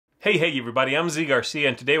Hey everybody, I'm Zee Garcia,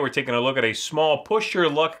 and today we're taking a look at a small push your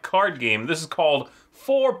luck card game. This is called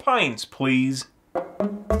 4 Pints, Please.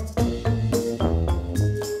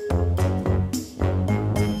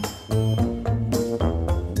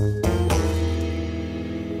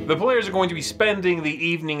 The players are going to be spending the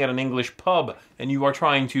evening at an English pub, and you are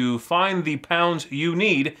trying to find the pounds you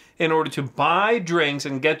need in order to buy drinks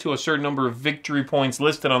and get to a certain number of victory points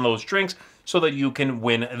listed on those drinks so that you can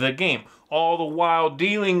win the game. All the while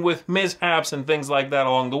dealing with mishaps and things like that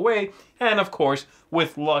along the way, and of course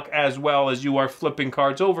with luck as well, as you are flipping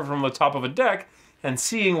cards over from the top of a deck and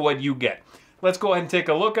seeing what you get. Let's go ahead and take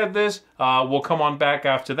a look at this. We'll come on back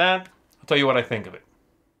after that. I'll tell you what I think of it.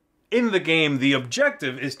 In the game, the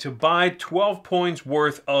objective is to buy 12 points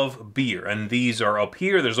worth of beer, and these are up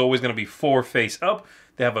here. There's always going to be 4 face up.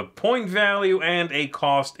 They have a point value and a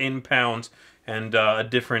cost in pounds, and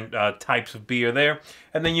different types of beer there.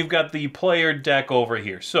 And then you've got the player deck over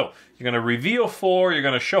here. So you're going to reveal 4, you're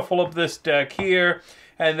going to shuffle up this deck here,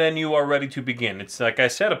 and then you are ready to begin. It's, like I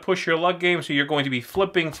said, a push your luck game, so you're going to be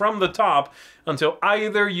flipping from the top until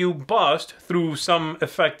either you bust through some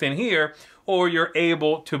effect in here, or you're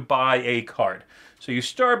able to buy a card. So you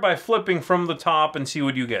start by flipping from the top and see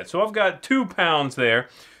what you get. So I've got 2 pounds there,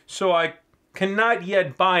 so I cannot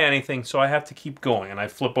yet buy anything, so I have to keep going. And I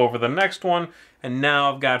flip over the next one, and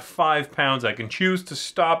now I've got 5 pounds. I can choose to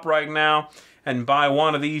stop right now and buy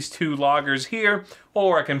one of these 2 lagers here,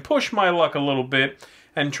 or I can push my luck a little bit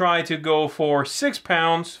and try to go for 6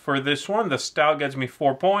 pounds for this one. The stout gets me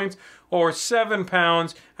 4 points, or 7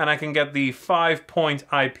 pounds, and I can get the 5-point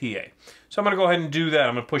IPA. So I'm going to go ahead and do that.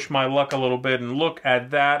 I'm going to push my luck a little bit, and look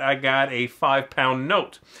at that. I got a 5-pound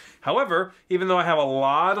note. However, even though I have a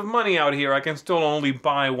lot of money out here, I can still only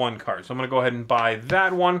buy 1 card. So I'm going to go ahead and buy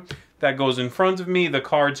that one. That goes in front of me. The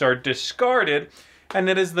cards are discarded, and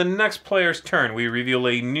it is the next player's turn. We reveal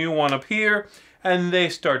a new one up here, and they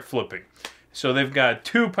start flipping. So they've got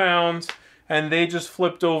 2 pounds, and they just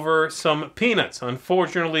flipped over some peanuts.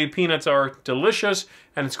 Unfortunately, peanuts are delicious,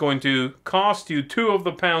 and it's going to cost you 2 of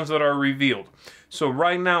the pounds that are revealed. So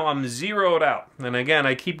right now, I'm zeroed out. And again,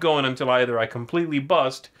 I keep going until either I completely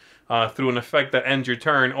bust through an effect that ends your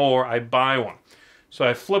turn, or I buy one. So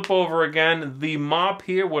I flip over again. The mop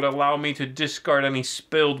here would allow me to discard any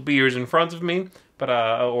spilled beers in front of me, but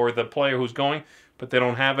or the player who's going, but they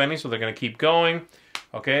don't have any, so they're going to keep going.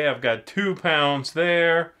 Okay, I've got 2 pounds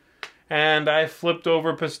there, and I flipped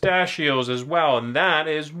over pistachios as well, and that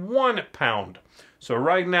is 1 pound. So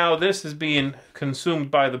right now, this is being consumed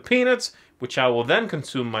by the peanuts, which I will then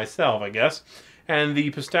consume myself, I guess, and the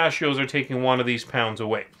pistachios are taking 1 of these pounds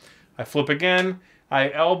away. I flip again. I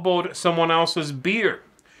elbowed someone else's beer.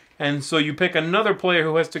 And so you pick another player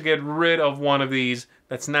who has to get rid of 1 of these.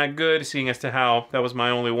 That's not good, seeing as to how that was my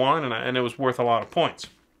only one, and it was worth a lot of points.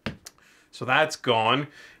 So that's gone.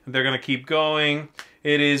 They're going to keep going.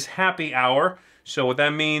 It is happy hour. So what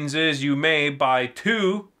that means is you may buy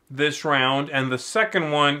 2 this round, and the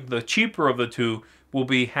second one, the cheaper of the 2, will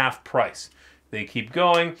be half price. They keep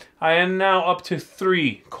going. I am now up to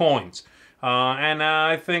 3 coins. And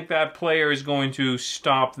I think that player is going to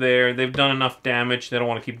stop there. They've done enough damage. They don't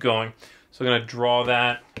want to keep going. So I'm going to draw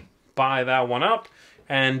that, buy that one up,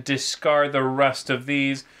 and discard the rest of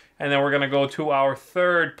these. And then we're going to go to our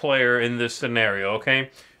 3rd player in this scenario, okay?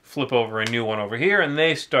 Flip over a new one over here, and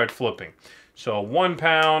they start flipping. So 1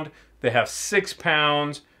 pound. They have 6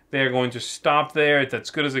 pounds. They're going to stop there. It's as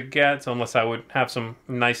good as it gets, unless I would have some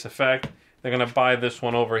nice effect. They're going to buy this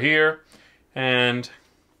one over here, and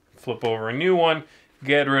flip over a new one,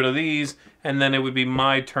 get rid of these, and then it would be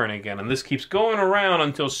my turn again. And this keeps going around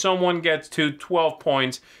until someone gets to 12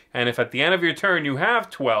 points, and if at the end of your turn you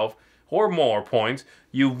have 12 or more points,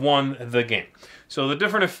 you've won the game. So the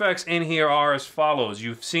different effects in here are as follows.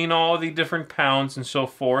 You've seen all the different pounds and so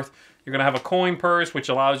forth. You're going to have a coin purse, which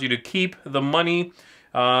allows you to keep the money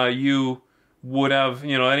you would have,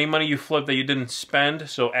 any money you flip that you didn't spend,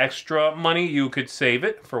 so extra money, you could save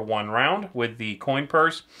it for 1 round with the coin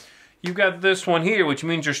purse. You've got this one here, which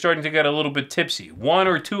means you're starting to get a little bit tipsy. 1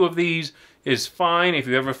 or 2 of these is fine. If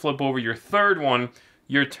you ever flip over your 3rd one,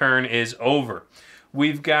 your turn is over.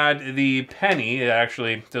 We've got the penny. It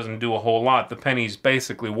actually doesn't do a whole lot. The penny's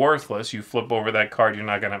basically worthless. You flip over that card, you're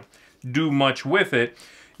not going to do much with it.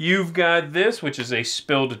 You've got this, which is a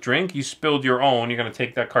spilled drink. You spilled your own. You're going to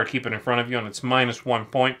take that card, keep it in front of you, and it's -1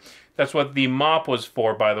 point. That's what the mop was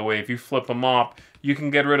for, by the way. If you flip a mop, you can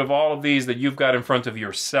get rid of all of these that you've got in front of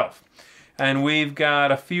yourself. And we've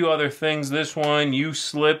got a few other things. This one, you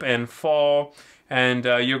slip and fall, and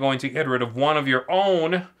you're going to get rid of 1 of your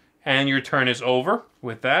own, and your turn is over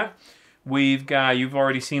with that. We've got, you've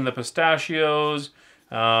already seen the pistachios.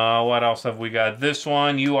 What else have we got? This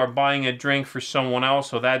one, you are buying a drink for someone else,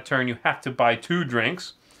 so that turn you have to buy 2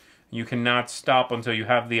 drinks. You cannot stop until you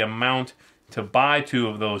have the amount to buy 2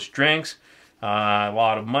 of those drinks. A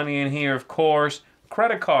lot of money in here, of course.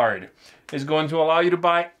 Credit card is going to allow you to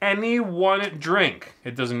buy any 1 drink.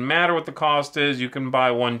 It doesn't matter what the cost is, you can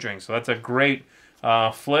buy 1 drink. So that's a great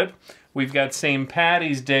flip. We've got St.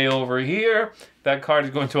 Patty's Day over here. That card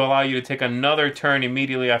is going to allow you to take another turn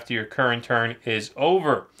immediately after your current turn is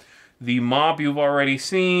over. The mop you've already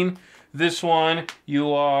seen. This one,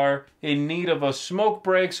 you are in need of a smoke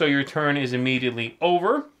break, so your turn is immediately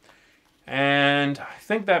over. And I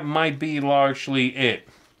think that might be largely it.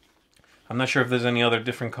 I'm not sure if there's any other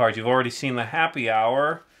different cards. You've already seen the happy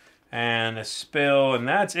hour and a spill, and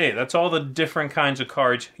that's it. That's all the different kinds of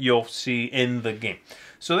cards you'll see in the game.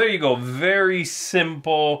 So there you go. Very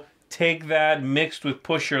simple. Take that mixed with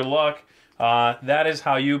push your luck. That is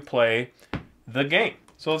how you play the game.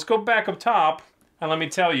 So let's go back up top and let me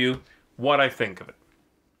tell you what I think of it.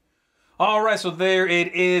 All right, so there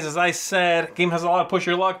it is. As I said, game has a lot of push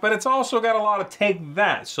your luck, but it's also got a lot of take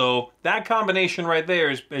that. So that combination right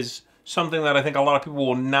there is something that I think a lot of people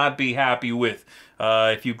will not be happy with.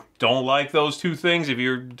 If you don't like those 2 things, if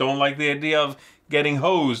you don't like the idea of getting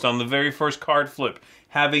hosed on the very first card flip,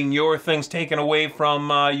 having your things taken away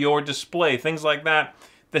from your display, things like that,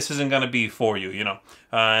 this isn't going to be for you, you know,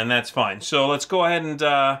 and that's fine. So let's go ahead and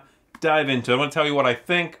dive into it. I'm going to tell you what I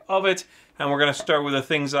think of it, and we're going to start with the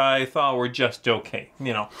things I thought were just okay.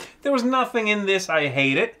 You know, there was nothing in this I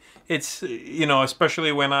hated. It's, you know,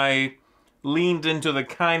 especially when I leaned into the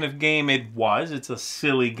kind of game it was. It's a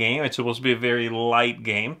silly game. It's supposed to be a very light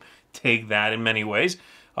game. Take that in many ways.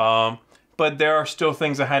 But there are still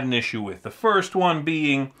things I had an issue with. The first one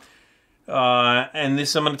being, and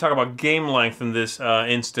this I'm going to talk about game length in this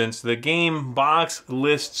instance. The game box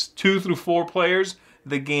lists 2 through 4 players.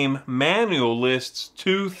 The game manual lists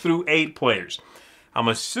 2 through 8 players. I'm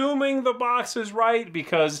assuming the box is right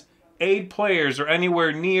because 8 players or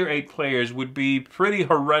anywhere near 8 players would be pretty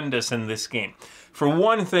horrendous in this game. For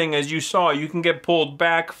one thing, as you saw, you can get pulled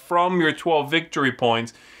back from your 12 victory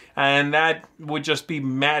points, and that would just be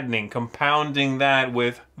maddening, compounding that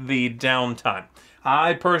with the downtime.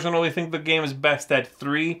 I personally think the game is best at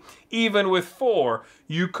 3. Even with 4,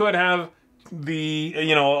 you could have the,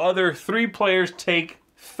 you know, other 3 players take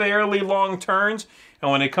fairly long turns,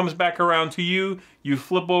 and when it comes back around to you, you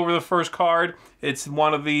flip over the first card. It's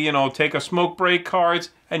one of the, you know, take a smoke break cards,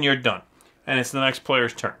 and you're done. And it's the next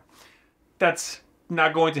player's turn. That's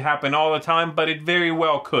not going to happen all the time, but it very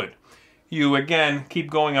well could. You, again, keep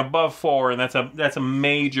going above 4, and that's a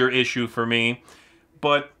major issue for me.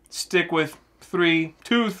 But stick with 2,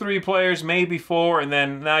 3 players, maybe 4, and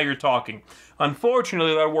then now you're talking.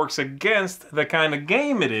 Unfortunately, that works against the kind of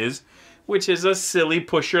game it is, which is a silly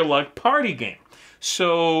push your luck party game.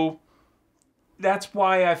 So that's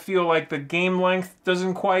why I feel like the game length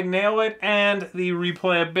doesn't quite nail it, and the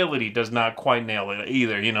replayability does not quite nail it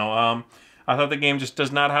either. You know, I thought the game just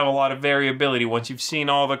does not have a lot of variability. Once you've seen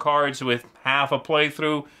all the cards with half a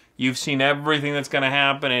playthrough, you've seen everything that's going to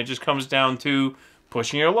happen, and it just comes down to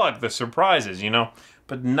pushing your luck, the surprises, you know.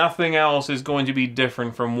 But nothing else is going to be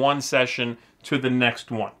different from one session to the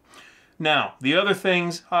next one. Now, the other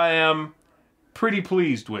things I am pretty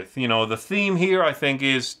pleased with. You know, the theme here I think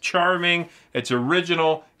is charming, it's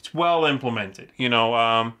original, it's well implemented. You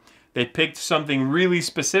know, they picked something really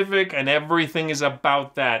specific and everything is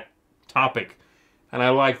about that topic. And I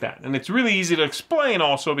like that. And it's really easy to explain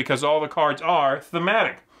also because all the cards are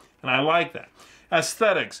thematic. And I like that.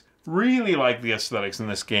 Aesthetics. Really like the aesthetics in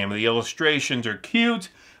this game. The illustrations are cute.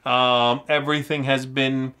 Everything has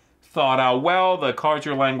been thought out well. The cards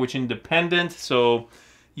are language independent, so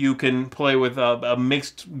you can play with a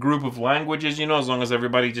mixed group of languages, you know, as long as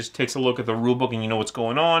everybody just takes a look at the rulebook and you know what's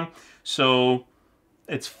going on. So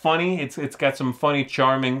it's funny. It's got some funny,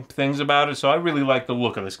 charming things about it. So I really like the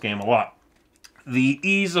look of this game a lot. The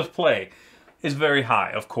ease of play is very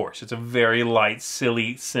high, of course. It's a very light,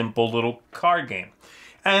 silly, simple little card game.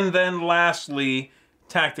 And then lastly,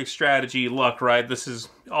 tactics, strategy, luck, right? This is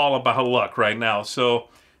all about luck right now. So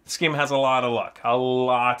this game has a lot of luck. A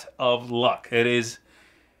lot of luck. It is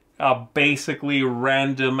a basically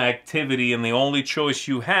random activity, and the only choice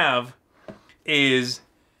you have is,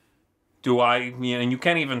 and you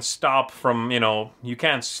can't even stop from, you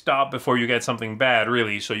can't stop before you get something bad,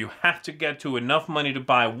 really. So you have to get to enough money to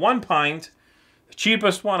buy 1 pint, the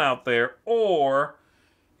cheapest one out there, or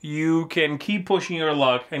you can keep pushing your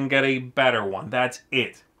luck and get a better one. That's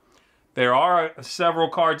it. There are several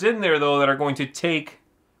cards in there, though, that are going to take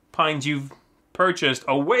pints you've purchased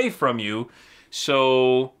away from you.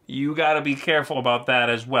 So you got to be careful about that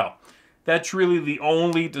as well. That's really the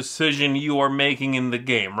only decision you are making in the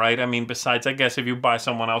game, right? I mean, besides, I guess if you buy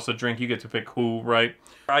someone else a drink, you get to pick who, right?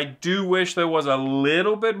 I do wish there was a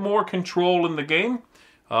little bit more control in the game.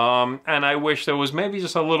 And I wish there was maybe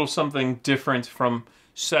just a little something different from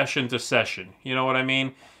session to session. You know what I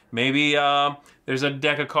mean? Maybe there's a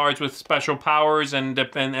deck of cards with special powers, and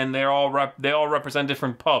they all represent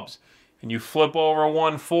different pubs. And you flip over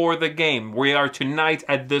one for the game. We are tonight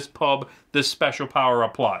at this pub. This special power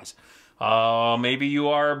applies. Maybe you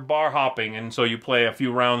are bar hopping, and so you play a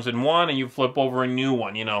few rounds in one, and you flip over a new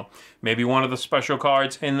one. You know, maybe one of the special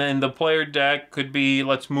cards, and then the player deck could be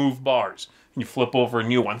let's move bars. And you flip over a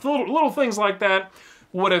new one. Little things like that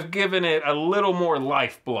would have given it a little more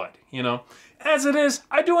lifeblood. You know, as it is,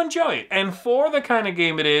 I do enjoy it, and for the kind of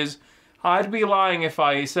game it is, I'd be lying if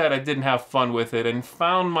I said I didn't have fun with it and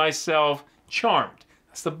found myself charmed.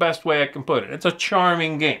 That's the best way I can put it. It's a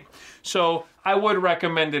charming game. So I would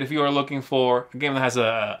recommend it if you are looking for a game that has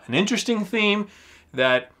an interesting theme,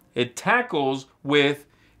 that it tackles with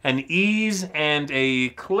an ease and a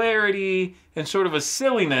clarity and sort of a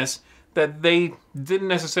silliness that they didn't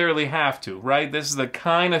necessarily have to, right? This is the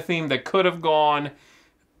kind of theme that could have gone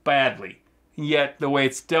badly. Yet the way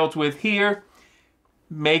it's dealt with here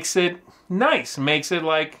makes it nice. Makes it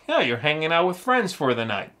like, yeah, you're hanging out with friends for the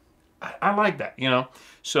night. I like that, you know?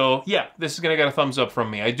 So, yeah, this is going to get a thumbs up from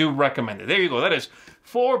me. I do recommend it. There you go. That is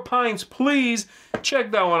 4 pints. Please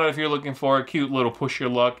check that one out if you're looking for a cute little push your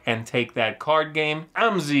luck and take that card game.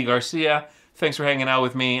 I'm Zee Garcia. Thanks for hanging out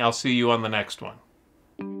with me. I'll see you on the next one.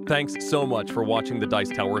 Thanks so much for watching the Dice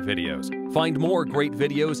Tower videos. Find more great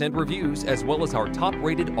videos and reviews, as well as our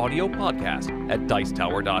top-rated audio podcast at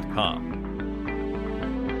Dicetower.com.